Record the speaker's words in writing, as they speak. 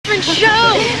great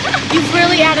show. You've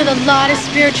really added a lot of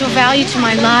spiritual value to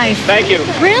my life. Thank you.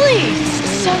 Really? It's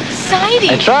so exciting.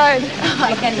 I tried. Oh,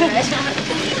 I can do it.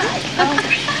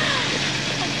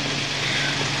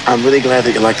 I'm really glad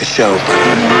that you like the show.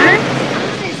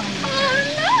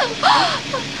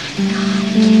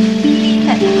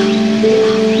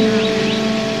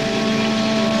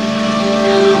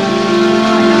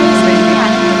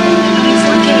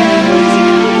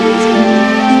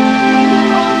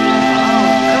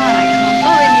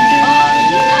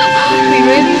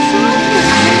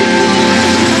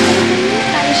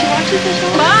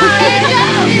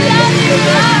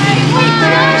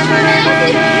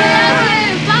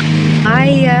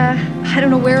 I don't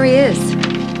know where he is.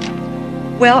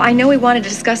 Well, I know he wanted to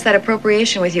discuss that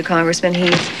appropriation with you, Congressman.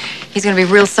 He's going to be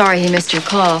real sorry he missed your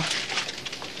call.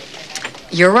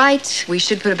 You're right. We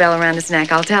should put a bell around his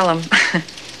neck. I'll tell him.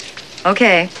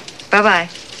 Okay. Bye-bye.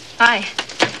 Hi.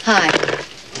 Hi.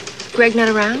 Greg not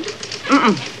around?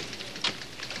 Mm-mm.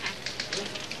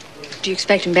 Do you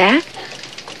expect him back?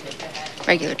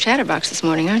 Regular chatterbox this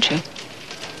morning, aren't you?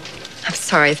 I'm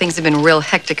sorry. Things have been real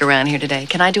hectic around here today.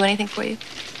 Can I do anything for you?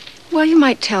 Well, you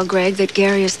might tell Greg that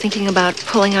Gary is thinking about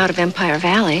pulling out of Empire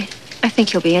Valley. I think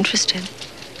he'll be interested.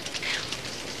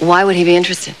 Why would he be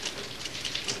interested?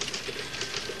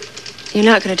 You're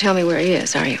not going to tell me where he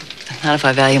is, are you? Not if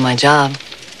I value my job.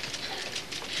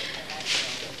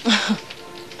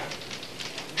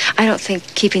 I don't think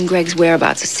keeping Greg's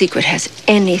whereabouts a secret has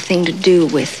anything to do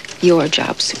with your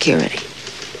job security.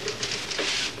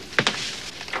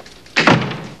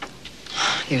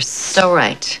 You're so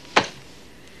right.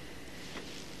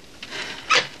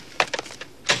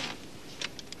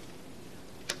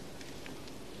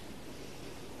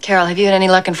 Carol, have you had any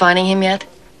luck in finding him yet?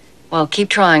 Well, keep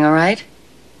trying, all right?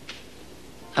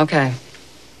 Okay.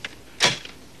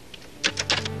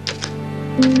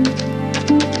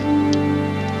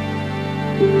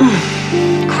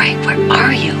 Greg, where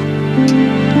are you?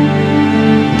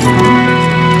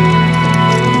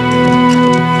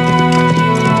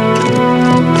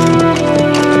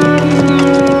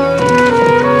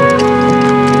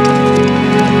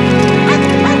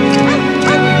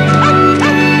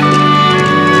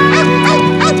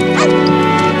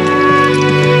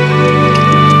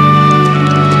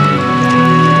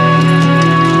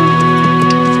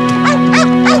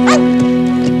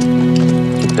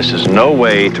 This is no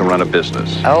way to run a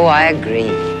business. Oh, I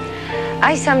agree.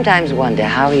 I sometimes wonder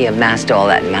how he amassed all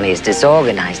that money, as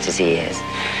disorganized as he is.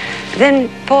 But then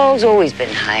Paul's always been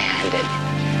high-handed.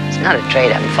 It's not a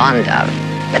trait I'm fond of,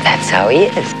 but that's how he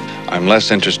is. I'm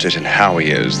less interested in how he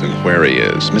is than where he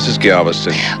is. Mrs.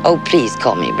 Galveston. Oh, please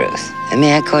call me Ruth. And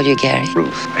may I call you Gary?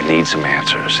 Ruth, I need some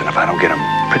answers, and if I don't get them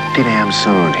pretty damn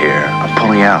soon here, I'm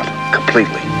pulling out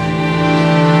completely.